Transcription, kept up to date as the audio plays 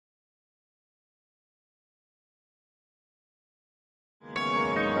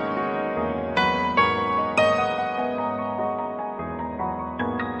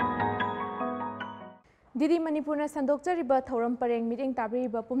Didi Manipurna Sandokjariba Thoram Pareng meeting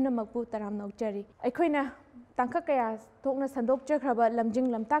Tabriba Pumna Makpu Taram Nokjari. Aikoina Tanka Kaya Tokna Sandokjakraba Lamjing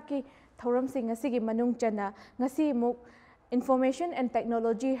Lamtaki Thoram Sing Asigi Manung Chana Ngasi Muk Information and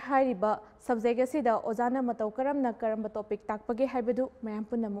Technology Hariba Subject Asida Ozana Mataukaram Nakaramba topic Takpage Habedu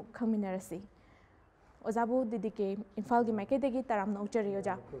Mayampuna Muk Kaminarasi. Ozabu Didike Infalgi Makedegi Taram Nokjari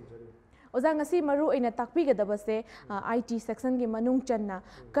Oja. Ozangasi Maru in a Takpigadabase IT section gi Manung Channa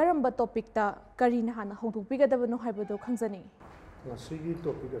Karamba topic ta Karina Hana Hodu Pigadabano Habedo Kanzani. Sigi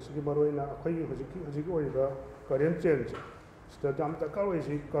topic, Sigi Maroina, Hajiki, Korean change. Stadam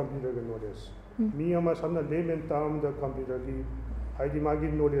Takawasi computer knowledge. Miyama Sana layman term the computer gi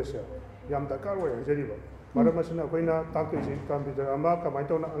Haidimagi knowledge. Yam Takawa, Jeriba. Maramasana Quena Takisi computer Amaka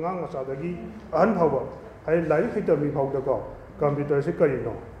Maitona Angang Sadagi, Unpower. I like it to me how the go. Computer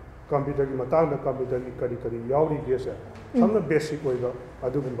Sikarino. Computer ki matang na computer ki kari yauri gesa some the basic way the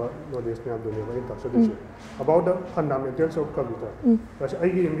adubumba knowledge na dole in touch about the fundamentals of computer but I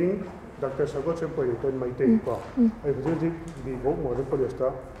giving Dr. Sagot Sempoy to my take ko I visit the book model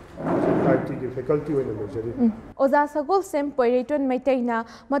polyester IT faculty when the Oza Sagol Sempoy to my taina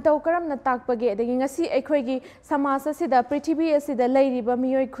Mataukaram na takpage the ngasi ekhoi samasa sida prithibi asida leiriba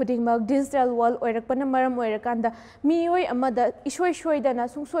miyoi khudingmak digital wall oirakpana maram oirakanda miyoi amada ishoi shoidana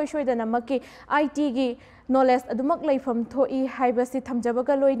sungsoi shoidana maki IT gi knowledge adumak leifam thoi haibasi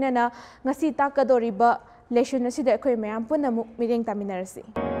thamjabaga loinana ngasi takadoriba lesson asida ekhoi mayam punamuk mireng taminarasi.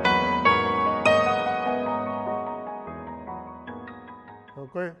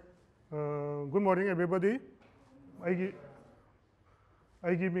 Okay. Good morning, everybody.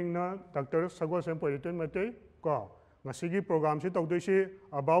 I giving na Dr. Sagwa Sempoy Mate. Ngasigi program si tawdisi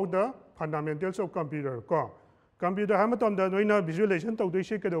about the fundamentals of computer. Computer hamatom da noina visualization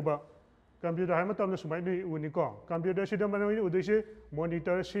tawdisi kedoba. Computer hamatom da sumai ni uniko. Computer si damano udisi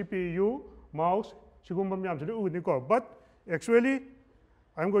monitor, CPU, mouse, sigumba myam si uniko. But actually,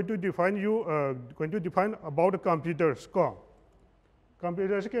 I'm going to define about the computers.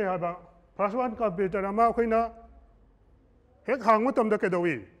 Computers ke haba first one computer ama khoina hek hang matam da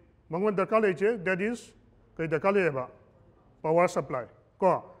kedawi mangon darkar leche that is kai darkar leba power supply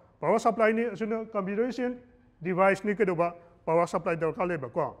ko power supply ni asuna computer is device ni kedoba power supply darkar leba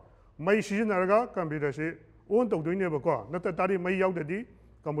ko mai sizinaraga computer se on tawdoi ne ba ko nata tari mai yaudadi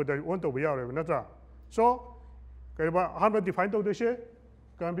computer on tawba yaure natra so kai ba han define tawdoi se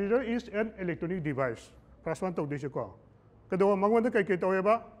computer is an electronic device first one tawdoi se ko Kedo mangon the kay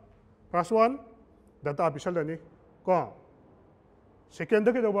taweba first one data pisalani ko second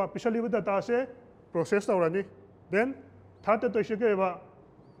the kedo pisali data se process tawrani then third to se ba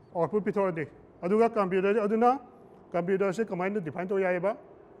output pithorani aduga computer aduna computer se command define to yaiba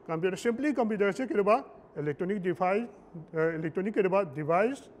computer simply computer se kedo electronic device electronic kedo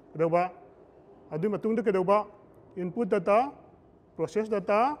device kedo adu matung the kedo input data process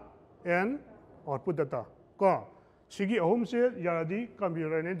data and output data ko Sigi ahum se yaradi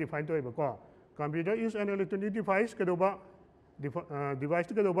computer ne define to eba. Computer is an electronic device kedoba device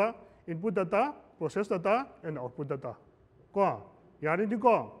to kedoba input data, process data, and output data. Ko yaradi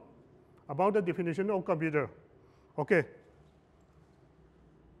ko about the definition of computer. Okay.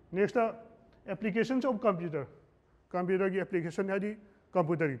 Next applications of computer. Computer ki application yadi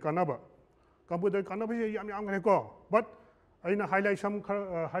computer ki kanaba. Computer kanaba se yam ngane ko. But aina highlight some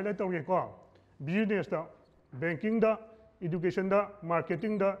highlight tawge ko. Business da banking da, education da,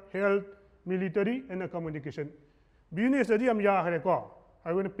 marketing da, health, military, and communication. Business da di am ya kare ko.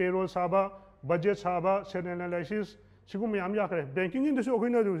 I want payroll saba, budget saba, set analysis. Sigum am ya kare. Banking industry okay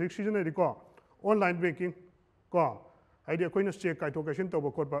na do season na ko. Online banking ko. Idea ko na check kai to kasi to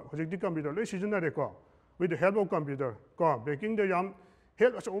ko ba. Kasi di computer le season na ko. With the help of computer ko. Banking da yam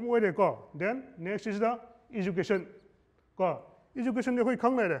help as omo de ko. Then next is the education ko. Education de ko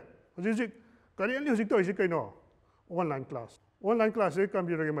khang na de. Kasi Karian li to isi kaino online class. Online class e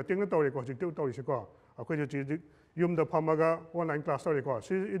computer ke mating na tawre ko jikte tawre se ko. Akoi je yum da phamaga online class tawre ko.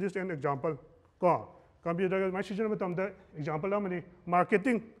 See it is an example ko. Computer ke mai season matam da example amani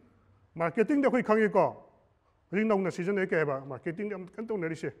marketing. Marketing da koi khangi ko. Ring nong na season e ke ba marketing kan tong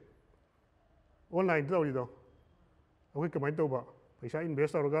na se. Online tawre do. Akoi ke mai to ba. Paisa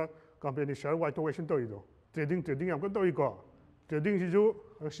invest tawra company share wide to tawre do. Trading am kan tawre ko. Trading si ju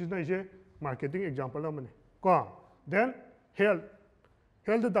season ise marketing example amani ko then health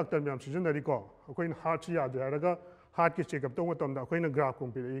doctor myam season ko akoin heart si yad haraga heart ki check up to matam da akoin graph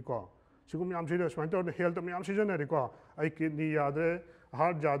compare ko sigum myam si respond to health myam season ko ai kidney yadre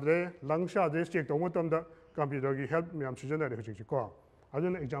heart yadre lungs yadre check to matam da computer ki health myam season ko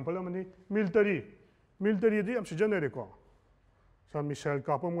adun example amani military di am season ko ꯁ missile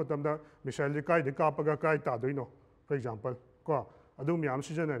ꯀꯥꯞꯄ ꯃꯇꯝꯗ ꯃꯤꯁꯥꯏꯜꯁꯦ ꯀꯥꯏꯗ ꯀꯥꯞꯄꯒ ꯀꯥꯏ ꯇꯥꯗꯣꯏꯅꯣ for example ꯀꯣ ꯑꯗꯨ ꯃꯌꯥꯝ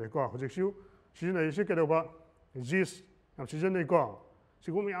ꯁꯤꯖꯤꯟꯅꯔꯦꯀꯣ ꯍꯧꯖꯤꯛꯁꯨ ꯁꯤꯖꯤꯟꯅꯔꯤꯁꯤ ꯀꯩꯗꯧꯕ ꯖꯤꯁ ꯌꯥꯝ ꯁꯤꯖꯤꯟꯅꯩꯀꯣ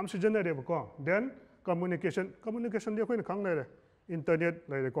ꯁꯤꯒꯨꯝꯕ ꯃꯌꯥꯝ ꯁꯤꯖꯤꯟꯅꯔꯦꯕꯀꯣ ꯗꯦꯟ ꯀꯝꯃꯨꯅꯤꯀꯦꯁꯟꯗꯤ ꯑꯩꯈꯣꯏꯅ ꯈꯪ ꯂꯩꯔꯦ ꯏꯟꯇꯔꯅꯦꯠ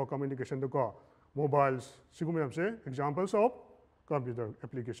ꯂꯩꯔꯦꯀꯣ ꯀꯝꯃꯨꯅꯤꯀꯦꯁꯟꯗꯀꯣ ꯃꯣꯕꯥꯏꯜꯁ ꯁꯤꯒꯨꯝꯕ ꯃꯌꯥꯝꯁꯦ ꯑꯦꯛꯖꯥꯝꯄꯜꯁ ꯑꯣꯐ ꯀꯝꯄ꯭ꯌꯨꯇꯔ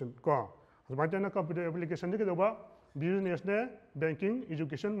ꯑꯦꯄ꯭ꯂꯤꯀꯦꯁꯟ ꯀꯣ ꯑꯗꯨꯃꯥꯏꯅ ꯇꯧꯅ ꯀꯝꯄ꯭ꯌꯨꯇꯔ ꯑꯦꯄ꯭ꯂꯤꯀꯦꯁꯟꯗꯤ ꯀꯩꯗꯧꯕ ꯕꯤꯖꯤꯅꯦꯁꯅꯦ banking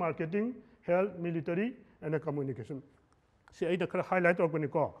education marketing health military N communication ꯁꯤ ꯑꯩꯅ ꯈꯔ ꯍꯥꯏꯂꯥꯏꯠ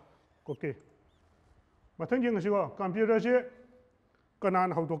ꯇꯧꯔꯛꯄꯅꯤꯀꯣ ꯑꯣꯀꯦ ꯃꯊꯪ ꯌꯦꯡꯉꯁꯤꯀꯣ ꯀꯝꯄ꯭ꯌꯨꯇꯔꯁꯦ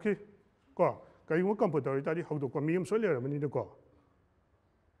ꯀꯅꯥꯅ ꯍꯧꯗꯣꯛꯈꯤ ꯀꯣ ꯀꯔꯤꯒꯨꯝꯕ ꯀꯝꯄ꯭ꯌꯨꯇꯔ ꯑꯣꯏꯇꯥꯔꯗꯤ ꯍꯧꯗꯣꯛꯄ ꯃꯤ ꯑꯃ ꯁꯣꯏ ꯂꯩꯔꯝꯃꯅꯤꯅꯀꯣ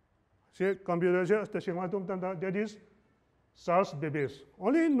ꯁꯦ ꯀꯝꯄ꯭ꯌꯨꯇꯔꯁꯦ ꯇꯁꯦꯡꯅ ꯍꯥꯏꯕ ꯃꯇꯝꯗ ꯗꯦꯠ ꯏꯁ ꯆꯥꯔꯜꯁ ꯕꯦꯕꯦꯖ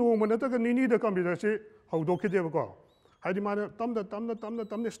ꯑꯣꯟꯂꯤ ꯅꯣꯡꯃ ꯅꯠꯇ꯭ꯔꯒ ꯅꯤꯅꯤꯗ ꯀꯝꯄ꯭ꯌꯨꯇꯔꯁꯤ ꯍꯧꯗꯣꯛꯈꯤꯗꯦꯕꯀꯣ ꯍꯥꯏꯗꯤ ꯃꯥꯅ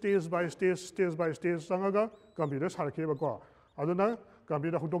ꯇꯞꯅ ꯁ꯭ꯇꯦꯖ ꯕꯥꯏ ꯁ꯭ꯇꯦꯖ ꯆꯪꯉꯒ ꯀꯝꯄ꯭ꯌꯨꯇꯔ ꯁꯥꯔꯛꯈꯤꯕꯀꯣ ꯑꯗꯨꯅ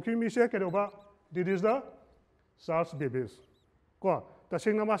ꯀꯝꯄ꯭ꯌꯨꯇꯔ ꯍꯧꯗꯣꯛꯈꯤꯕ ꯃꯤꯁꯦ ꯀꯩꯗꯧꯕ ꯗꯤꯠ ꯏꯁ ꯗ ꯆꯥꯔꯜꯁ ꯕꯦꯕꯦꯖ ꯀꯣ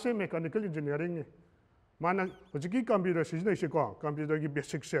ꯇꯁꯦꯡꯅ ꯃꯥꯁꯦ ꯃꯦꯀꯥꯅꯤꯀꯦꯜ ꯏꯟꯖꯤꯅꯤꯌꯥꯔꯤꯡꯅꯤ ꯃꯥꯅ ꯍꯧꯖꯤꯛꯀꯤ ꯀꯝꯄ꯭ꯌꯨꯇꯔ ꯁꯤꯖꯤꯟꯅꯩꯁꯦꯀꯣ ꯀꯝꯄ꯭ꯌꯨꯇꯔꯒꯤ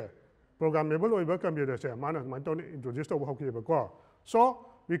ꯕꯦꯁꯤꯛꯁꯦ ꯄ꯭ꯔꯣꯒ꯭ꯔꯥꯃꯦꯕꯜ ꯑꯣꯏꯕ ꯀꯝꯄ꯭ꯌꯨꯇꯔꯁꯦ ꯃꯥꯅ ꯑꯗꯨꯃꯥꯏꯅ ꯇꯧꯅ ꯏꯟꯇ꯭ꯔꯣꯗ꯭ꯌꯨꯁ ꯇꯧꯕ ꯍꯧꯈꯤꯕꯀꯣ ꯁꯣ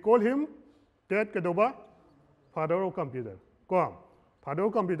ꯋꯤ ꯀꯣꯜ ꯍꯤꯝ ꯗꯦꯠ ꯀꯩꯗꯧꯕ ꯐꯥꯗꯔ ꯑꯣꯐ ꯀꯝꯄ꯭ꯌꯨꯇꯔ ꯀꯣ ꯐꯥꯗꯔ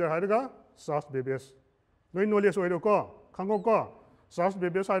ꯑꯣꯐ ꯀꯝꯄ꯭ꯌꯨꯇꯔ ꯍꯥꯏꯔꯒ ꯆꯥꯔꯜꯁ ꯕꯦꯕꯦꯖ ꯅꯣꯏ ꯅꯣꯂꯦꯖ ꯑꯣꯏꯔꯣꯀꯣ ꯈꯪꯉꯣꯀꯣ ꯆꯥꯔꯜꯁ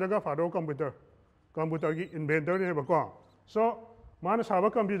ꯕꯦꯕꯦꯖ ꯍꯥꯏꯔꯒ ꯐꯥꯗꯔ ꯑꯣꯐ ꯀꯝꯄ꯭ꯌꯨꯇꯔꯒꯤ ꯏꯟꯚꯦꯟꯇꯔꯅꯦꯕꯀꯣ ꯁꯣ ꯃꯥꯅ ꯁꯥꯕ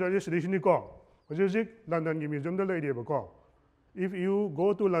ꯀꯝꯄ꯭ꯌꯨꯇꯔꯁꯦ ꯁꯤꯗꯩꯁꯤꯅꯤꯀꯣ ꯍꯧꯖꯤꯛ ꯂꯟꯗꯟꯒꯤ ꯃ꯭ꯌꯨꯖꯤꯌꯝꯗ ꯂꯩꯔꯤꯕꯀꯣ if you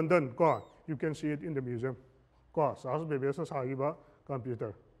go to London ꯀꯣ you can see it in the museum ꯀꯣ ꯆꯥꯔꯜꯁ ꯕꯦꯕꯦꯖꯅ ꯁꯥꯈꯤꯕ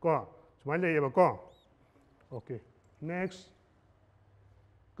ꯀꯝꯄ꯭ꯌꯨꯇꯔ ꯀꯣ ꯁꯨꯃꯥꯏꯅ ꯂꯩꯌꯦꯕꯀꯣ ꯑꯣꯀꯦ ꯅꯦꯛꯁ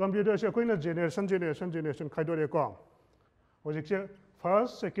ꯀꯝꯄ꯭ꯌꯨꯇꯔꯁꯦ ꯑꯩꯈꯣꯏꯅ ꯖꯦꯅꯦꯔꯦꯁꯟ ꯈꯥꯏꯗꯣꯔꯛꯑꯦꯀꯣ ꯍꯧꯖꯤꯛꯁꯦ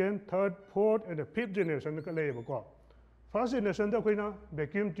ꯐꯥꯔꯁ ꯁꯦꯀꯦꯟ ꯊꯔꯠ ꯐꯣꯔꯠ ꯑꯦꯟ ꯐꯤꯐ ꯖꯦꯅꯦꯔꯦꯁꯟꯗ ꯂꯩꯌꯦꯕꯀꯣ ꯐꯥꯔꯁ ꯖꯦꯅꯦꯔꯦꯁꯟꯗ ꯑꯩꯈꯣꯏꯅ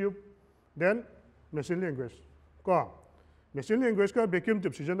vacuum tube then machine language ꯀꯣ ꯃꯦꯆꯤꯟ ꯂꯦꯡꯒ꯭ꯋꯦꯖꯀ ꯚꯦꯀ꯭ꯌꯨꯝ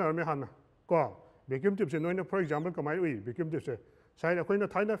ꯇ꯭ꯌꯨꯕ ꯁꯤꯖꯤꯟꯅꯔꯝꯃꯦ ꯍꯥꯟꯅ ꯀꯣ ꯚꯦꯀ꯭ꯌꯨꯝ ꯇ꯭ꯌꯨꯕꯁꯦ ꯅꯣꯏꯅ ꯐꯣꯔ ꯑꯦꯛꯖꯥꯝꯄꯜ ꯀꯃꯥꯏꯅ ꯎꯏ ꯚꯦꯀ꯭ꯌꯨꯝ ꯇ꯭ꯌꯨꯕꯁꯦ ꯁꯥꯏꯅ ꯑꯩꯈꯣꯏꯅ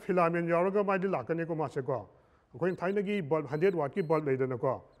ꯊꯥꯏꯅ ꯐꯤꯂꯥꯃꯦꯟ ꯌꯥꯎꯔꯒ ꯃꯥꯏꯗꯤ ꯂꯥꯛꯀꯅꯤꯀꯣ ꯃꯥꯁꯦꯀꯣ ꯑꯩꯈꯣꯏꯅ ꯊꯥꯏꯅꯒꯤ ꯕꯜꯕ 100 ꯋꯥꯠꯀꯤ ꯕꯜꯕ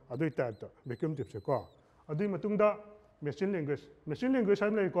ꯂꯩꯗꯅꯀꯣ ꯑꯗꯨꯒꯤ ꯇꯥꯏꯞꯇ ꯚꯦꯀ꯭ꯌꯨꯝ ꯇ꯭ꯌꯨꯕꯁꯦ ꯀꯣ ꯑꯗꯨꯒꯤ ꯃꯇꯨꯡꯗ ꯃꯦꯆꯤꯟ ꯂꯦꯡꯒ꯭ꯋꯦꯖ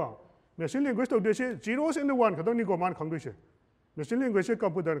ꯍꯥꯏꯕ ꯂꯩꯀꯣ ꯃꯦꯆꯤꯟ ꯂꯦꯡꯒ꯭ꯋꯦꯖ ꯇꯧꯗꯣꯏꯁꯦ ꯖꯤꯔꯣꯁ ꯑꯦꯟ ꯋꯥꯟ ꯈꯛꯇꯪꯅꯤꯀꯣ ꯃꯥꯅ ꯈꯪꯗꯣꯏꯁꯦ ꯃꯦꯆꯤꯟ ꯂꯦꯡꯒ꯭ꯋꯦꯖꯁꯦ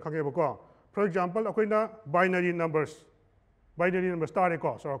ꯀꯝꯄ꯭ꯌꯨꯇꯔꯅ ꯈꯪꯉꯦꯕꯀꯣ ꯐꯣꯔ ꯑꯦꯛꯖꯥꯝꯄꯜ ꯑꯩꯈꯣꯏꯅ ꯕꯥꯏꯅꯔꯤ ꯅꯝꯕꯔꯁ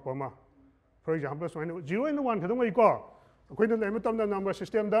ꯇꯥꯔꯦꯀꯣ ꯆꯥꯎꯔꯥꯛꯄ ꯑꯃ ꯐꯣꯔ ꯑꯦꯛꯖꯥꯝꯄꯜ ꯁꯨꯃꯥꯏꯅ ꯖꯤꯔꯣ ꯑꯦꯟ ꯋꯥꯟ ꯈꯛꯇꯪ ꯑꯣꯏꯀꯣ ꯑꯩꯈꯣꯏꯅ ꯂꯩꯕ ꯃꯇꯝꯗ ꯅꯝꯕꯔ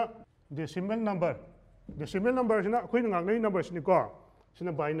ꯁꯤꯁꯇꯦꯝꯗ ꯗꯦꯁꯤꯃꯦꯜ ꯅꯝꯕꯔꯁꯤꯅ ꯑꯩꯈꯣꯏꯅ ꯉꯥꯡꯅꯔꯤ ꯅꯝꯕꯔꯁꯤꯅꯤꯀꯣ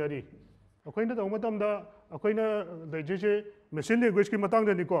ꯁꯤꯅ ꯕꯥꯏꯅꯔꯤ ꯑꯩꯈꯣꯏꯅ ꯇꯧꯕ ꯃꯇꯝꯗ ꯑꯩꯈꯣꯏꯅ ꯂꯩꯖꯩꯁꯦ machine ꯂꯦꯡꯒ꯭ꯋꯦꯖꯀꯤ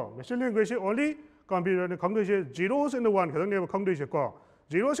ꯃꯇꯥꯡꯗꯅꯤꯀꯣ machine ꯂꯦꯡꯒ꯭ꯋꯦꯖꯁꯦ only ꯀꯝꯄ꯭ꯌꯨꯇꯔꯅ ꯈꯪꯗꯣꯏꯁꯦ zeros N one ꯈꯛꯇꯪꯅꯦꯕ ꯈꯪꯗꯣꯏꯁꯦꯀꯣ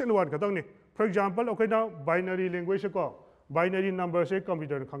zeros N one ꯈꯛꯇꯪꯅꯤ for example ꯑꯩꯈꯣꯏꯅ ꯕꯥꯏꯅꯔꯤ ꯂꯦꯡꯒ꯭ꯋꯦꯖꯁꯦꯀꯣ ꯕꯥꯏꯅꯔꯤ ꯅꯝꯕꯔꯁꯦ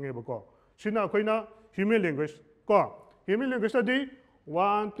ꯀꯝꯄ꯭ꯌꯨꯇꯔꯅ ꯈꯪꯉꯦꯕꯀꯣ ꯁꯤꯅ ꯑꯩꯈꯣꯏna ꯍ꯭ꯌꯨꯃꯦꯟ ꯂꯦꯡꯒ꯭ꯋꯦꯖ ꯀꯣ ꯍ꯭ꯌꯨꯃꯦꯟ ꯂꯦꯡꯒ꯭ꯋꯦꯖꯇꯗꯤ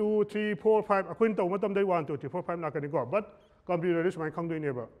 1 2 3 4 5 ꯑꯩꯈꯣꯏꯅ ꯇꯧꯕ ꯃꯇꯝꯗ 1 2 3 4 5 ꯂꯥꯛꯀꯅꯤꯀꯣ ꯕꯠ ꯀꯝꯄ꯭ꯌꯨꯇꯔꯗꯤ ꯁꯨꯃꯥꯏꯅ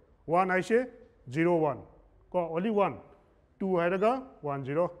ꯈꯪꯗꯣꯏꯅꯦꯕ 1 ꯍꯥꯏꯁꯦ 0 1 ꯀꯣ ꯑꯣꯟꯂꯤ 1 2 ꯍꯥꯏꯔꯒ 1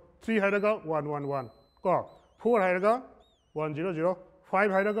 0 3 ꯍꯥꯏꯔꯒ 1 1 1 ꯀꯣ 4 ꯍꯥꯏꯔꯒ 1 0 0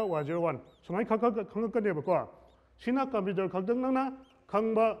 5 ꯍꯥꯏꯔꯒ 1 0 1 ꯁꯨꯃꯥꯏꯅ ꯈꯪꯉꯛꯀꯅꯦꯕꯀꯣ ꯁꯤꯅ ꯀꯝꯄ꯭ꯌꯨꯇꯔ ꯈꯛꯇꯪ ꯅꯪꯅ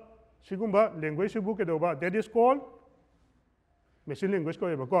ꯈꯪꯕ ꯁꯤꯒꯨꯝꯕ ꯂꯦꯡꯒ꯭ꯋꯦꯖꯁꯤꯕꯨ ꯀꯩꯗꯧꯕ ꯗꯦꯠ ꯏꯁ call machine language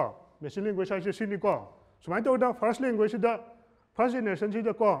ꯀꯧꯋꯦꯕꯀꯣ machine language ꯍꯥꯏꯁꯦ ꯁꯤꯅꯤꯀꯣ ꯁꯨꯃꯥꯏꯅ ꯇꯧꯗ first ꯂꯦꯡꯒ꯭ꯋꯦꯖꯁꯤꯗ first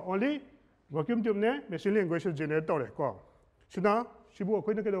ꯖꯦꯅꯦꯔꯦꯁꯟꯁꯤꯗꯀꯣ only vacuum ꯇ꯭ꯌꯨꯕꯅꯦ machine ꯂꯦꯡꯒ꯭ꯋꯦꯖꯁꯤ generate ꯇꯧꯔꯦ ꯀꯣ ꯁꯤꯕꯨ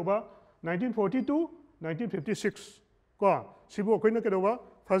ꯑꯩꯈꯣꯏꯅ ꯀꯩꯗꯧꯕ 1942 1956 ꯀꯣ ꯁꯤꯕꯨ ꯑꯩꯈꯣꯏꯅ ꯀꯩꯗꯧꯕ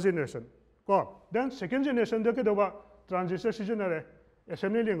ꯐꯥꯔꯁ ꯖꯦꯅꯦꯔꯦꯁꯟ ꯀꯣ ꯗꯦꯟ ꯁꯦꯀꯦꯟ ꯖꯦꯅꯦꯔꯦꯁꯟꯗ ꯀꯩꯗꯧꯕ ꯇ꯭ꯔꯥꯟꯖꯤꯁꯇꯔ ꯁꯤꯖꯤꯟꯅꯔꯦ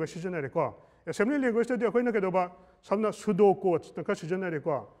ꯑꯦꯁꯦꯝꯕ꯭ꯂꯤ ꯂꯦꯡꯒ꯭ꯋꯦꯖ ꯁꯤꯖꯤꯟꯅꯔꯦ ꯀꯣ ꯑꯦꯁꯦꯝꯕ꯭ꯂꯤ ꯂꯦꯡꯒ꯭ꯋꯦꯖꯇꯗꯤ ꯑꯩꯈꯣꯏꯅ ꯀꯩꯗꯧꯕ ꯁꯝꯅ ꯁꯨꯗꯣ ꯀꯣꯗꯁ ꯈꯔ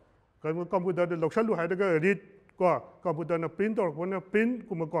ꯁꯤꯖꯤꯟꯅꯔꯦꯀꯣ ꯀꯝꯄ꯭ꯌꯨꯇꯔꯗ ꯂꯧꯁꯜꯂꯨ ꯍꯥꯏꯔꯒ ꯔꯤꯗ ꯀꯣ ꯀꯝꯄ꯭ꯌꯨꯇꯔꯅ ꯄ꯭ꯔꯤꯟ ꯇꯧꯔꯛꯄꯅ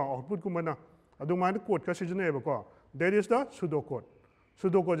ꯄ꯭ꯔꯤꯟꯠꯀꯨꯝꯕꯀꯣ ꯑꯥꯎꯠꯄꯨꯠꯀꯨꯝꯕꯅ ꯑꯗꯨꯃꯥꯏꯅ ꯀꯣꯗ ꯈꯔ ꯁꯤꯖꯤꯟꯅꯩꯌꯦꯕꯀꯣ ꯗꯦꯠ ꯏꯁ ꯗ ꯁꯨꯗꯣ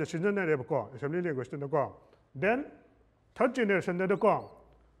ꯀꯣꯗꯁꯦ ꯁꯤꯖꯤꯟꯅꯔꯦꯕꯀꯣ assembly ꯂꯦꯡꯒ꯭ꯋꯦꯖꯇꯅꯀꯣ then ꯊꯔꯠ ꯖꯦꯅꯦꯔꯦꯁꯟꯗꯀꯣ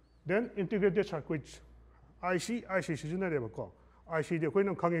then integrated ꯁꯥꯔꯀ꯭ꯋꯤꯠꯁ IC ꯁꯤꯖꯤꯟꯅꯔꯦꯕꯀꯣ ICꯗꯤ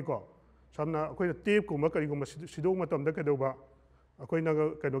ꯑꯩꯈꯣꯏꯅ ꯈꯪꯉꯤꯀꯣ ꯁꯝꯅ ꯑꯩꯈꯣꯏꯅ ꯇꯦꯞꯀꯨꯝꯕ ꯀꯔꯤꯒꯨꯝꯕ ꯁꯤꯗꯣꯛ ꯃꯇꯝꯗ ꯀꯩꯗꯧꯕ ꯑꯩꯈꯣꯏꯅ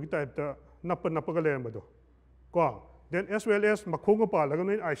ꯀꯩꯅꯣꯒꯤ ꯇꯥꯏꯞꯇ ꯅꯞꯄꯒ ꯂꯩꯔꯝꯕꯗꯣ ꯀꯣ ꯗꯦꯟ ꯑꯦꯁ ꯋꯦꯜ ꯑꯦꯁ ꯃꯈꯣꯡꯒ ꯄꯥꯜꯂꯒ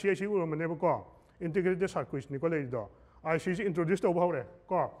ꯅꯣꯏ IC ꯎꯔꯝꯕꯅꯦꯕꯀꯣ ꯏꯟꯇꯤꯒ꯭ꯔꯦꯇꯦꯗ ꯁꯥꯔꯀ꯭ꯋꯤꯠꯁꯅꯤꯀꯣ ꯂꯩꯔꯤꯗꯣ ICꯁꯤ ꯏꯟꯇ꯭ꯔꯣꯗ꯭ꯌꯨꯁ ꯇꯧꯕ ꯍꯧꯔꯦ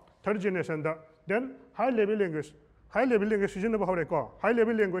ꯀꯣ ꯊꯔꯠ ꯖꯦꯅꯦꯔꯦꯁꯟꯗ ꯗꯦꯟ ꯍꯥꯏ ꯂꯦꯚꯦꯜ ꯂꯦꯡꯒ꯭ꯋꯦꯖ ꯁꯤꯖꯤꯟꯅꯕ ꯍꯧꯔꯦꯀꯣ ꯍꯥꯏ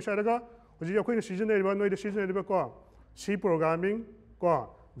ꯂꯦꯚꯦꯜ ꯂꯦꯡꯒ꯭ꯋꯦꯖ ꯍꯥꯏꯔꯒ ꯍꯧꯖꯤꯛ ꯑꯩꯈꯣꯏꯅ ꯁꯤꯖꯤꯟꯅꯔꯤꯕ ꯅꯣꯏꯗ ꯁꯤꯖꯤꯟꯅꯔꯤꯕ ꯀꯣ C ꯄ꯭ꯔꯣꯒ꯭ꯔꯥꯃꯤꯡ ꯀꯣ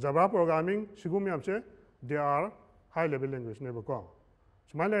ꯖꯥꯚꯥ ꯄ꯭ꯔꯣꯒ꯭ꯔꯥꯃꯤꯡ ꯁꯤꯒꯨꯝꯕ ꯃꯌꯥꯝꯁꯦ ꯗꯦ ꯑꯥꯔ ꯍꯥꯏ ꯂꯦꯚꯦꯜ ꯂꯦꯡꯒ꯭ꯋꯦꯖꯅꯦꯕꯀꯣ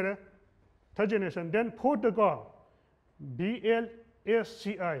ꯁꯨꯃꯥꯏꯅ ꯂꯩꯔꯦ ꯊꯔꯠ ꯖꯦꯅꯦꯔꯦꯁꯟ ꯗꯦꯟ ꯐꯣꯔꯠꯇꯀꯣ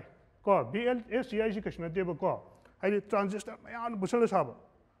VLSCI ꯀꯣ VLSCI ꯁꯤ ꯀꯩꯁꯨ ꯅꯠꯇꯦꯕꯀꯣ ꯍꯥꯏꯗꯤ ꯇ꯭ꯔꯥꯟꯖꯤꯁꯇꯔ ꯃꯌꯥꯝ ꯄꯨꯁꯜꯂ ꯁꯥꯕ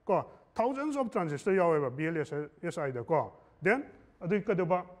ꯀꯣ ꯊꯥꯎꯖꯟꯁ ꯑꯣꯐ ꯇ꯭ꯔꯥꯟꯖꯤꯁꯇꯔ ꯌꯥꯎꯋꯦꯕ VLSIꯗ ꯀꯣ ꯗꯦꯟ ꯑꯗꯨꯒꯤ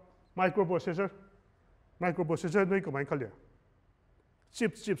ꯀꯩꯗꯧꯕ ꯃꯥꯏꯀ꯭ꯔꯣ ꯄ꯭ꯔꯣꯁꯦꯁꯔ ꯅꯣꯏ ꯀꯃꯥꯏꯅ ꯈꯜꯂꯤ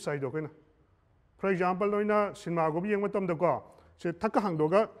ꯆꯤꯞꯁ ꯍꯥꯏꯗꯣ ꯑꯩꯈꯣꯏꯅ ꯐꯣꯔ ꯑꯦꯛꯖꯥꯝꯄꯜ ꯅꯣꯏꯅ ꯁꯤꯅꯦꯃꯥꯒꯨꯝꯕ ꯌꯦꯡꯕ ꯃꯇꯝꯗꯀꯣ ꯁꯤ ꯊꯛꯀ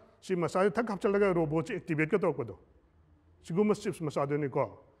ꯍꯥꯡꯗꯣꯛꯑꯒ ꯁꯤ ꯃꯆꯥꯁꯤ ꯊꯛ ꯍꯥꯞꯆꯤꯜꯂꯒ ꯔꯣꯕꯣꯠꯁꯤ ꯑꯦꯛꯇꯤꯚꯦꯠꯀ ꯇꯧꯔꯛꯄꯗꯣ siguma chips masadoni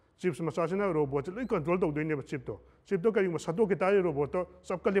ko chips masasina robot loi control tawdoine ba chip to kari ma sato ke tari robot to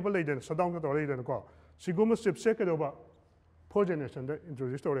sabka level leiden sadang ka to leiden ko siguma chip se ke do ba fourth generation da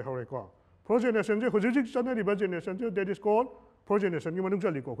introduce tawre hore ko fourth generation je hojik chana riba generation je that is called fourth generation ki manung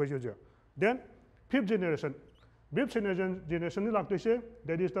chali ko khoi je then fifth generation ni lakte se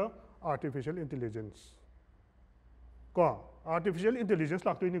that is the artificial intelligence ko artificial intelligence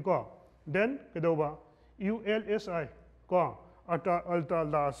lakte ni ko then ke do ba ULSI ko ultra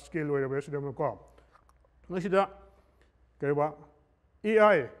large scale wearable system ko ngasida ke ba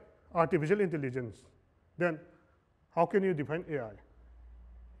AI artificial intelligence then how can you define AI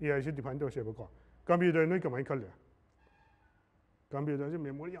is define to se ba ko computer noi kamai khal ya computer je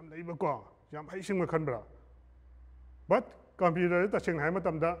memory yam lei ba ko yam hai sing ma khan bra but computer ta sing hai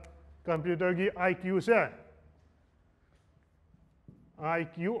matam da computer gi IQ se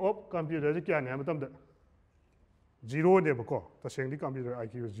IQ of computer je kya ne matam da zero ne ba ko ta sing di computer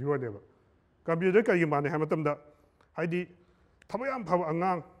IQ zero ne ba computer ka yi ma ne hai matam da hai di thabayam phab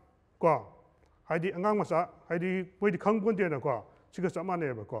angang ko hai di angang ma sa hai di poi di khang pon te na ko siga sama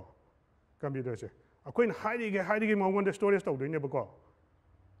ne ba ko computer se akoin hai di ma won the storage taw ne ba ko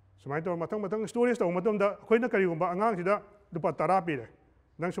sumai to matang storage taw matam da akoin na kari ba angang sida lupa therapy le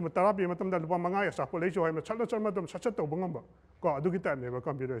nang sum therapy matam da lupa manga ya sa ko lei so hai ma chat matam sat taw bangam ba ko adu ki time ne ba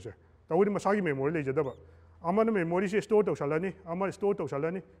computer se tawri ma sa gi memory le jada ba amana memory se store taw salani amar store taw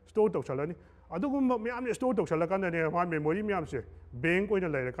salani adu gum me am store taw salaka ne ma memory me am se bank ko ina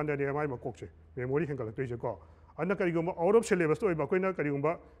le kan ne ma kok se memory hengkal to se ko anna kari gum out of syllabus to ba ko na kari gum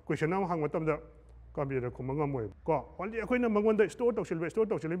ba question am hang matam da computer ko mangam moy ko only akoy na mangon da store taw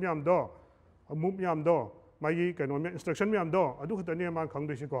sil me am do move me am do mai ka no instruction me am do adu khata ne ma khang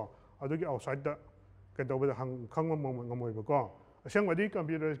de se ko adu gi outside da ka do ba hang khang ma moy ba ko asang wadi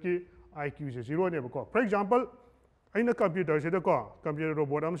computer ki IQ is zero ne ba ko for example aina computer se da ko computer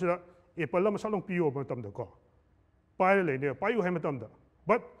robot am se da apple am salong pio ba tam da ko pai le ne pai u hai ma tam da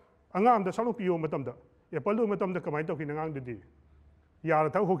but angam da salong pio ma tam da apple lu ma tam da kamai to ki ngang di ya ra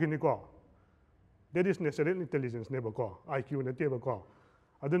thau ho ki ni ko that is natural intelligence ne ba ko IQ ne te ba ko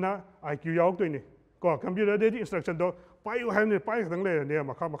aduna IQ yaw to ni ko computer de instruction do pai u hai ne pai khang le ne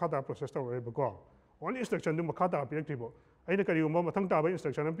ma kha ta process to ba ko only instruction du ma kha ta objective bo aina kari umma mathang ta ba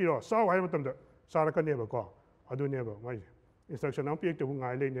instruction am piro saw hai matam da sara ka ne ba ko adu ne ba mai instruction am piek to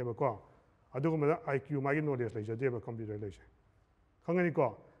ngai le ne ba ko adu ma IQ ma gi knowledge le je ba computer le se khangani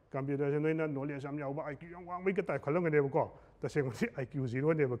ko computer se noi na knowledge am yaw ba IQ yang wang mai ka tai khalang ne ba ko ta se ngi IQ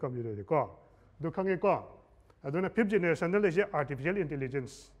zero ne ba computer de ko du khangi ko adu na fifth generation le se artificial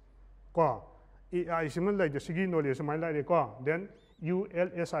intelligence ko AI sim lai de sigi knowledge mai lai de ko then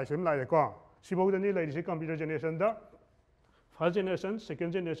ULSI sim lai de ko sibog da ni lai de computer generation da first generation,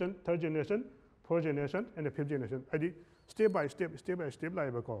 second generation, third generation, fourth generation, and the fifth generation. Adi step by step lai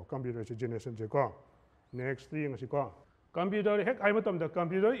ba ko computer generation je ko. Next thing is ko. Computer hek ai matam the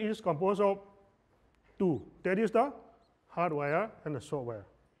computer is composed of two. That is the hardware and the software.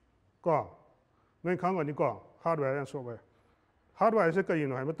 Ko. Noi khang ani ko hardware and software. Hardware se kai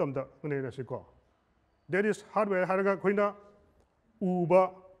no ai matam da ne na se ko. That is hardware haraga khoina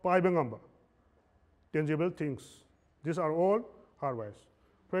uba pai ba ngam ba. Tangible things. These are all hardwares.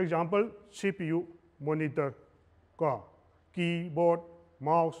 For example, CPU, monitor, keyboard,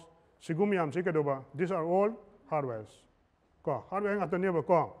 mouse, sigumyam sikadoba. These are all hardwares. Hardware ngata neba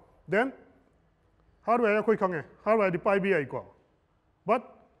ko. Then hardware koi khange. Hardware di pai bi ai ko. But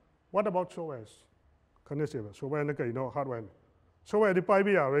what about softwares? Khane se ba software na kai no hardware. Software di pai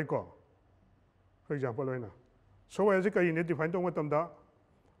bi ya right ko. For example, loina. Software se kai ne define tong matam da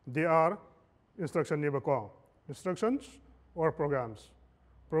they are instruction neba ko. Instructions or programs.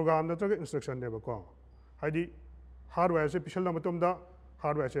 Program na taga instruction ne ba ko. Haidi hardware se pishal na matum da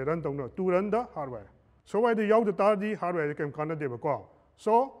hardware se run tong no to run the hardware. So why the yaw the tar di hardware kem kana de ba ko.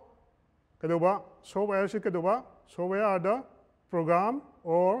 So kadoba software se kadoba software are the program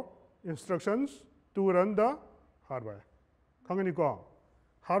or instructions to run the hardware. Kangani ko.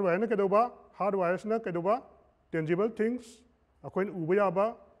 Hardware na kadoba hardware na kadoba tangible things akoin ubaya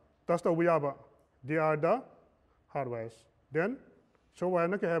ba tasta ubaya ba. They are the hardwares. Then software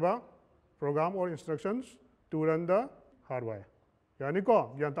na kehaba program or instructions to run the hardware. Yani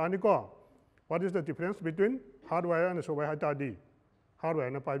ko yantani ko. What is the difference between hardware and software hata di?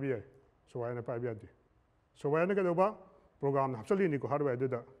 Hardware na pai bi software na pai bi di. Software na kadoba program hapsali ni ko hardware do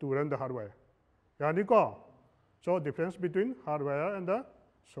da to run the hardware. Yani ko. So difference between hardware and the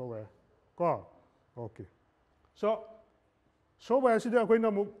software. Ko. Okay. So software sida koi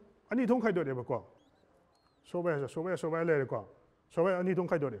na mu ani thong khai do de ba ko. Software le ko. Software ani thong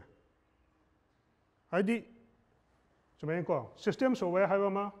khai do de. Haidi sumain ko system software hai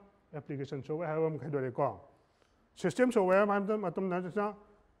ma application software hai ma khai dore ko system software ma matam na sa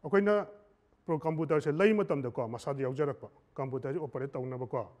akoina pro computer se lai matam da ko masa di yaujarak pa computer operate tawna ba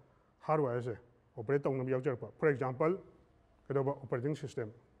ko hardware se operate tawna yaujarak pa for example kedoba operating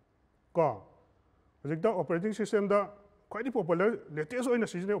system ko hojik da operating system da quite popular latest oina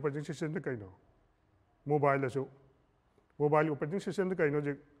season operating system da kaino mobile asu mobile operating system da kaino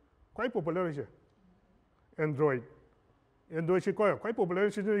je quite popular is Android se ko quite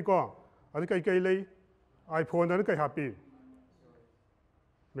popular season ko adi kai lei iPhone da kai happy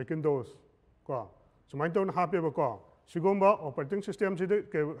Macintosh ko sumain tawn happy ba ko sigomba operating system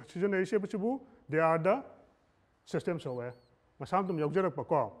season ai se bu they are the system software masam tum yaujarak pa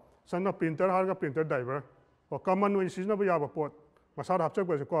ko sanna printer har ga printer driver ko common when season ba ya ba pot masa hapchak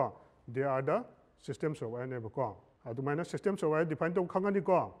ba ko they are the system software ne ba ko adu maina system software define to khangani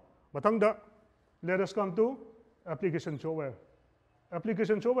ko mathang da let us come to application software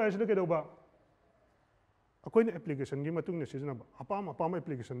application software is ke do ba akoina application gi matung ne season ba apam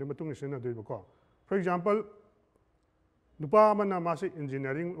application de matung ne season do ba ko for example nupa mana ma se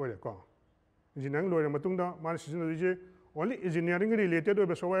engineering ore ko engineering lawyer matung da ma season do je only engineering related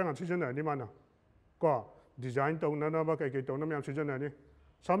over software and season ni mana ko design to na ba kai to na myam season ni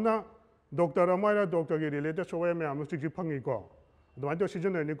samna doctor amara doctor gi related software myam nu sik phangi ko do to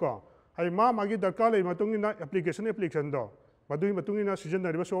season ni ko hai ma gi darkar lei matung na application do madui matung na season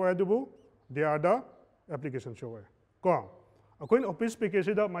ni ba software du bu they are the application software ko akoin office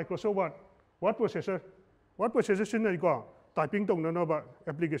package da Microsoft word processor sin ni ko typing to na ba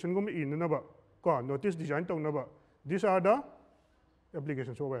application gum in na ba ko notice design to na ba these are the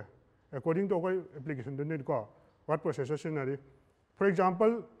application software according to application do need ko word processor sin ni for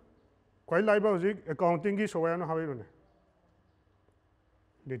example quite live logic accounting gi software no hawe ne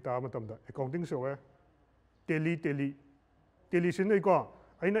data matam da accounting software tally sin ni ko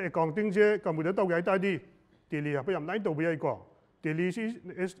aina accounting je computer to gai ta di tally ha pa yam nai to bi ai ko tally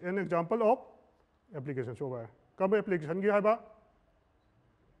is an example of application software kam application gi hai ba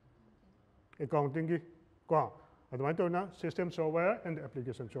accounting gi ko admai to na system software and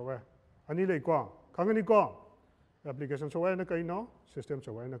application software ani lei ko khangani ko application software na kai no system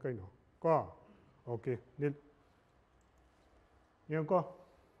software na kai no ko okay nil yang ko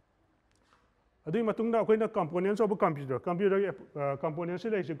adui matung da akoina components of computer components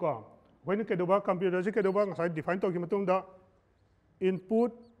lei se ko akoina ke do ba computer se ke do ba ngai define to gi matung da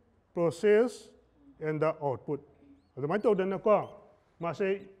input process and the output admai to dan ko ma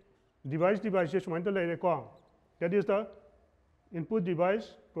se device se sumain to lei ko that is the input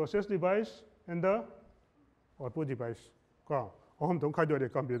device process device and the output device ko ohom thong khai do de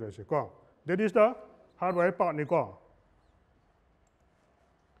computer se ko that is the hardware part ni ko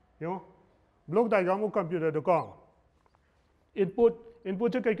yo block diagram of computer do ko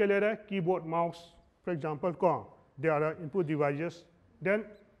input se kai le keyboard mouse for example ko they are input devices then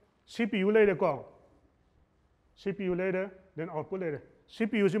CPU le ko CPU le then output le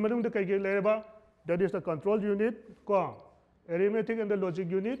CPU se madung de kai le ba that is the control unit ko arithmetic and the logic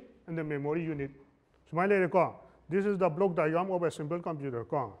unit and the memory unit smile le ko this is the block diagram of a simple computer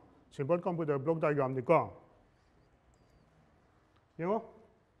ko simple computer block diagram ni ko yo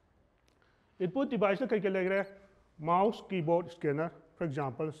input device kai le mouse keyboard scanner for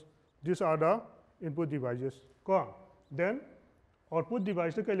example these are the input devices ko then output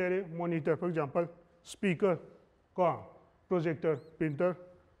device kai le monitor for example speaker ko projector printer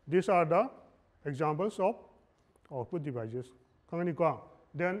these are the examples of output devices khangani ko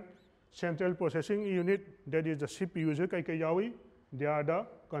then central processing unit that is the CPU je kai yawi they are the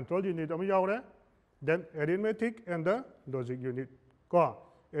control unit am yawre then arithmetic and the logic unit ko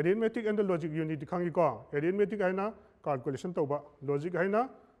arithmetic and the logic unit khangi ko arithmetic haina calculation toba logic haina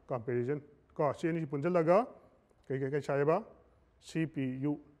comparison ko cheni punjalaga kai chaiba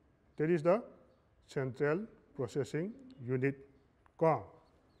CPU that is the central processing unit ko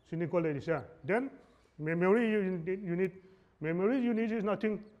sini ko le disa then memory unit is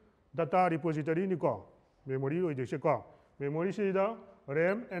nothing data repository ni ko memory oi de se ko memory is the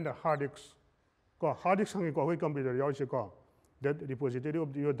RAM and the hard disk ko hard disk hangi ko computer yaw se ko that repository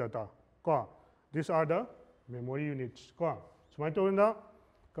of your data ko these are the memory units ko smai to na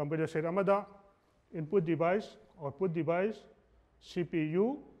computer set amada input device output device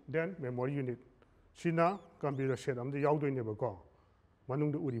CPU then memory unit sina computer set am de yaw doi ne ba ko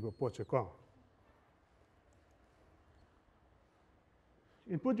manung de uri ba pot se ko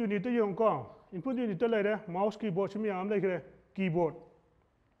input unit yung ko input unit le de mouse keyboard chimi am le kre keyboard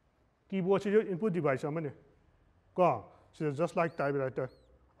is input device amane ko so just like typewriter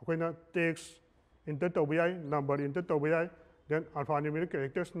akoina text enter tꯧba yai number enter tꯧba yai then alphanumeric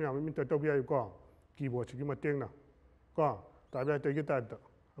characters myam enter tꯧba yai ko keyboard sigi mateng na ko type yai tegi type da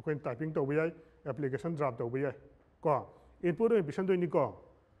akoin typing tꯧba yai application drop tꯧba yai ko input and emission ni ko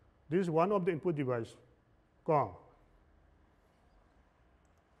this is one of the input device ko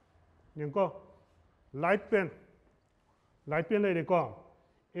ning ko light pen le ko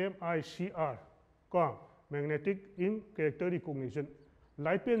MICR ko magnetic ink character recognition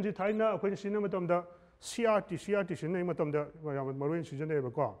light pen ji thaina akoin sina matam da CRT sin matam da maruin season ne ba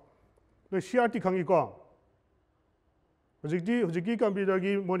ko no CRT khangi ko hojiki computer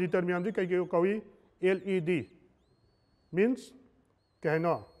gi monitor myam ji kai kawi LED means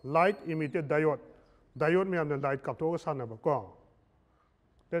kaino light emitted diode myam na light kap to sana ba ko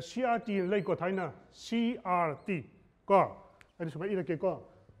the CRT lai ko thaina CRT ko ani suma ira ke ko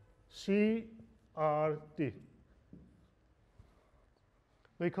CRT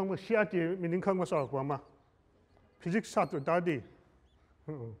lai khang CRT meaning khang ma sa ko ma physics sa to tadi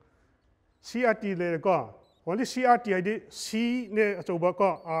CRT le ko only CRT id C ne achoba ko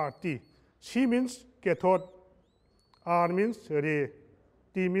RT C means cathode R means ray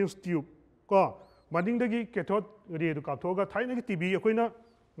T means tube ko maning dagi cathode ray du ka thoga thaina gi TV akoina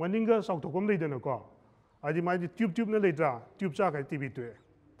maning ga sau thokom dei dana ko adi mai tube na leidra tube cha kai TV tu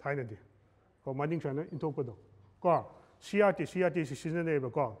thaina di ko maning chana intok ko do ko CRT season ne ba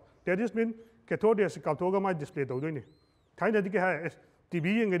ko that is mean cathode is ka thoga mai display do doi ni thaina di ke ha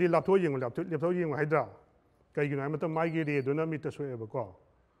TV yeng gi laptop yeng haidra kai gi na mata mai gi ray do na mi ta so e ba ko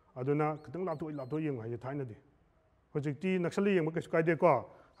aduna katang laptop yeng hai thaina di hojikti naksali yeng ma kai kai de ko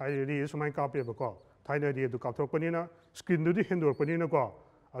hai ri sumai ka pe ba ko thaina ri du ka thok pani na screen du di hendor pani na ko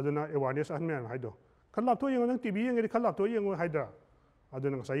aduna awareness an me hai do khalap to yeng nang TV yeng ri khalap to yeng hai da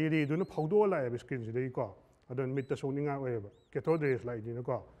aduna sai ri du na phaudo la e screen si dei ko adun mit ta so ninga we ba cathode rays lai di na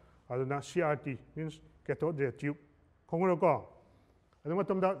ko aduna CRT means cathode ray tube khong ko aduma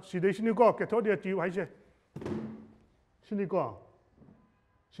tam da si dei sini ko cathode ray tube hai se sini ko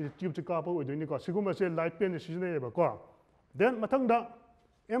si tube ti ka pa we ni ko siguma se light pen si ne ba ko then mathang da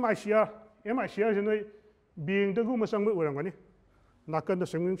MICR jinoi being the guma sang we rang ni nakan da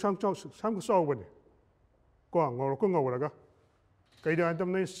sang sang so ba ni ko ngor ko ngor ga kai da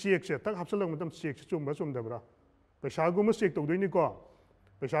tam nei check se tak hapsalang matam check chum ba chum da bra paisa guma check to ni ko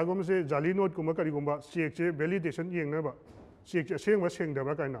paisa guma se jali note kuma kari guma check se validation yeng na ba check se seng ba seng da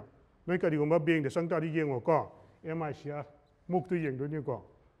bra kai na noi kari guma being the sang ta ri yeng ko MICR muk tu yeng do ni ko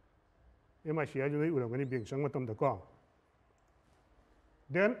MICR jinoi urang ni being sang matam da ko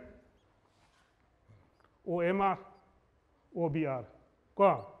then OMR OBR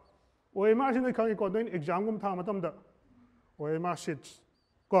ko OMR sin khang ko den exam gum tha matam da OMR sheets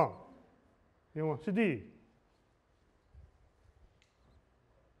ko yo sidi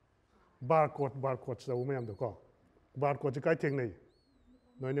barcode sa umyam da ko barcode kai theng nei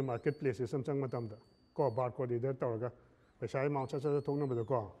noi ne marketplace sam sang matam da ko barcode either tawga paisa amount sa thong na ba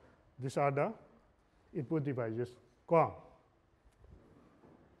ko these are the input devices ko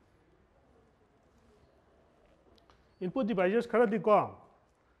input devices kharadi ko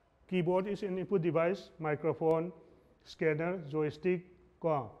keyboard is an input device microphone scanner joystick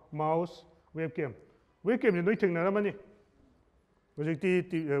ko mouse webcam je noi theng na ramani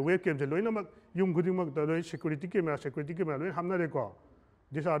hojikti webcam je loina mak yung khuding mak da loi security camera loi hamna re ko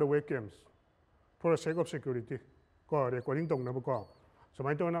these are the webcams for the sake of security ko recording tong na ba ko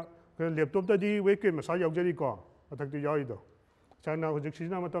samai to na laptop ta di webcam sa yaw jari ko athak ti yawi do chana hojik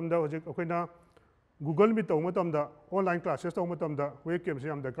sina matam da hojik akoina Google Meet tong matam da online classes tong matam da webcam se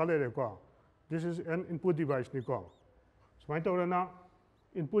am da ka le ko this is an input device ni ko samai to na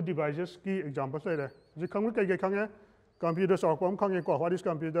input devices ki examples le ji khang kai khang computer Athokpam khang ko what is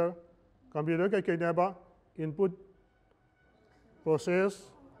computer kai na ba input process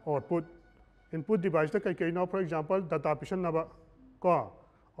output input device ta kai na for example data pisan na ba ko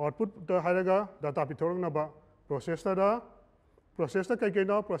output ta haraga data pithorang na ba process ta kai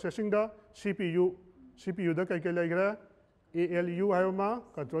na processing da CPU da kai lai gra ALU hai ma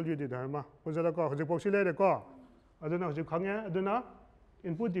control unit da ma punjala ko hojik poksi le ko aduna hojik khangya aduna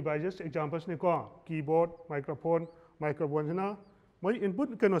input devices examples ni ko keyboard microphone na moi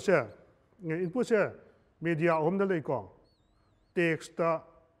input kano se input se media hom da le ko text ta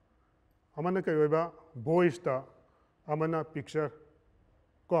amana kai ba voice ta amana picture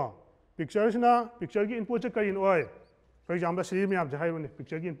ko picture ki input se kai in oi for example siri me am je hai ne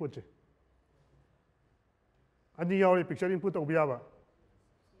picture ki input se ani yaw picture input to biya ba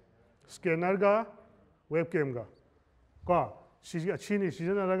scanner ga webcam ga ko chini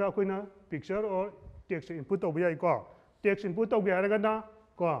season raga koina picture or text input to biya ko text input to biya raga na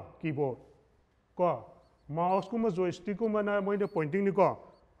ko keyboard ko mouse kuma joystick kuma na moi da pointing ni ko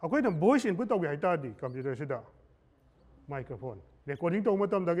akoi na voice input tau ga ita di computer sida microphone recording tau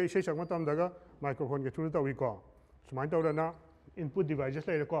matam daga isai sak matam daga microphone ke through tau wi ko sumai tau na input devices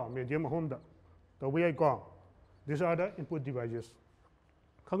lai ko medium home da tau wi ko these are the input devices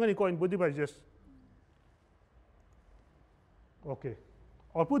khangani ko input devices okay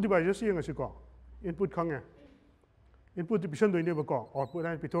output devices yang asi ko input khange input division doine ba ko output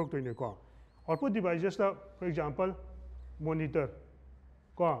line pithok doine ko output devices da for example monitor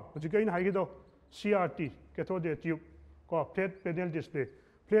ko hojikai na hagi do CRT cathode tube ko flat panel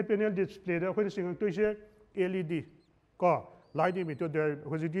display da khoi singang toise LED ko light emitter there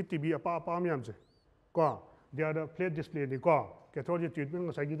hojiki TV apa myam je ko they are the flat display ni ko cathode tube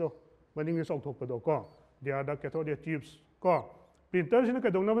ng sai gi do maning ni sok thok pa do ko they are the cathode tubes ko printer sina ka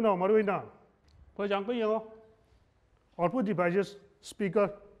dong na ba na maroi na for example yo output devices speaker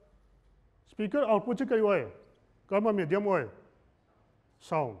output che kai oi kama medium oi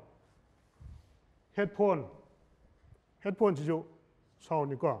sound headphone jo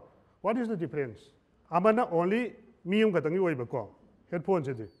sound ni ko what is the difference amana only mium ka tangi oi ba ko headphone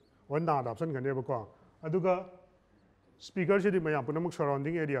se di on na adaptation kan ne ba ko aduga speaker se di mayam punamuk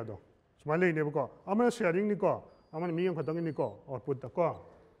surrounding area do smile ne ba ko amana sharing ni ko amana mium ka tangi ni ko output ta ko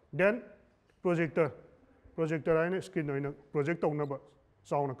then projector aina screen oina project tong na ba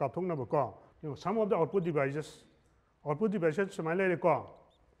sound na kap thong na ba ko some of the output devices smile le ko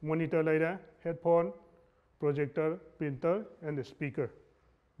monitor le headphone projector printer and the speaker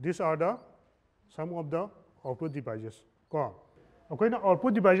these are the some of the output devices ko akoina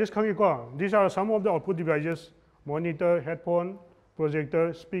output devices khangi ko these are some of the output devices monitor headphone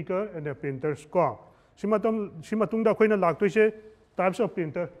projector speaker and the printers ko simatung da akoina laktoise types of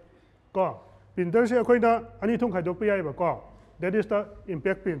printer ko printer se akoina ani thong khai dok pa yai ba ko that is the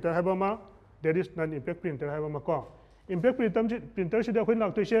impact printer haba ma that is non impact printer haba ma ko impact printer se da akoina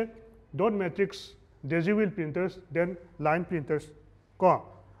laktoise dot matrix digital printers then line printers ko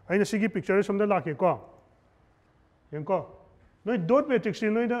aina sigi picture somda lake ko yen ko noi dot matrix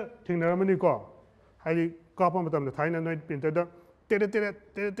noi da thingna mani ko hai ka pa matam da thaina noi printer da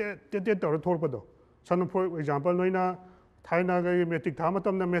te tor thor pa do san for example noi na thaina ga matrix tha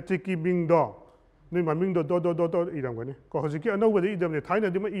matam na matrix ki bing do noi ma ming do iram gani ko hojiki anau ba idam ne thaina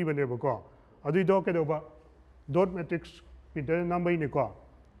di ma i bane ba ko adu do ke do ba dot matrix printer number ni ko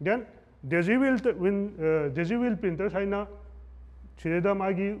then digital printer haina chida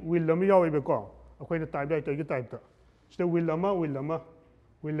magi will lam yaw be ko akoina type dai gi type ta sta will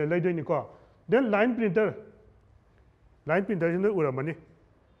lai dai ni ko then line printer ni uramani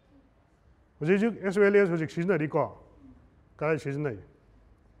hoji as well as hoji season ri ko kai season nai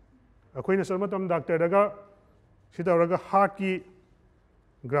akoina sarma tam doctor daga sida raga heart ki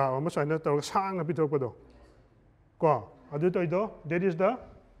gra ama saina tor sang a pitok do ko adu toi do that is the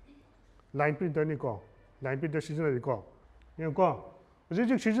line printer ni ko line printer season ni ko yen ko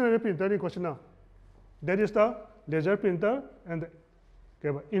hoji season printer ni ko sina that is the laser printer and the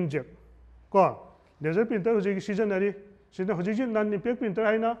inkjet ko laser printer hoji season ni sina hoji non impact printer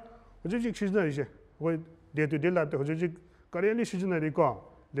haina hoji season ni se ko day to day life to hoji currently season ni ko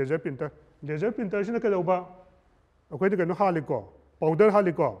laser printer sina ka do ba akoi de no hali ko powder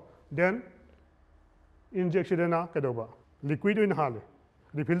hali ko then injection na ka do ba liquid in hali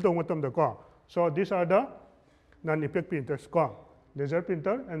refill tong matam da ko so these are the non impact printers ko laser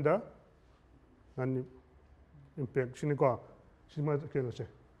printer and the non impact sini ko sima ke no se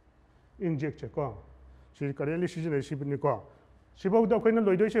inject che ko si currently season ai sibni ko sibau da koina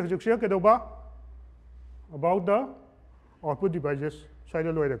loidoi se hujuk se ke do ba about the output devices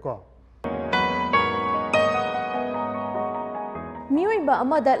side loide ko मियोइबा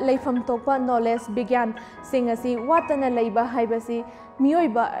अमदा लेफम तोपा knowledge विज्ञान सिंग असि वातना लेबा हाइबसि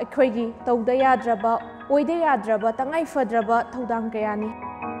मियोइबा अखोइगी तौदा याद्रबा ओइदे याद्रबा तंगाइ फद्रबा थौदांग कयानि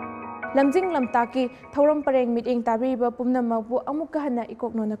लमजिंग लमताकी थौरम परेंग meeting ताबीबा पुमनमकबु अमुक हन्ना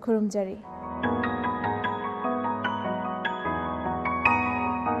इकोकनोना खुरुमजरी।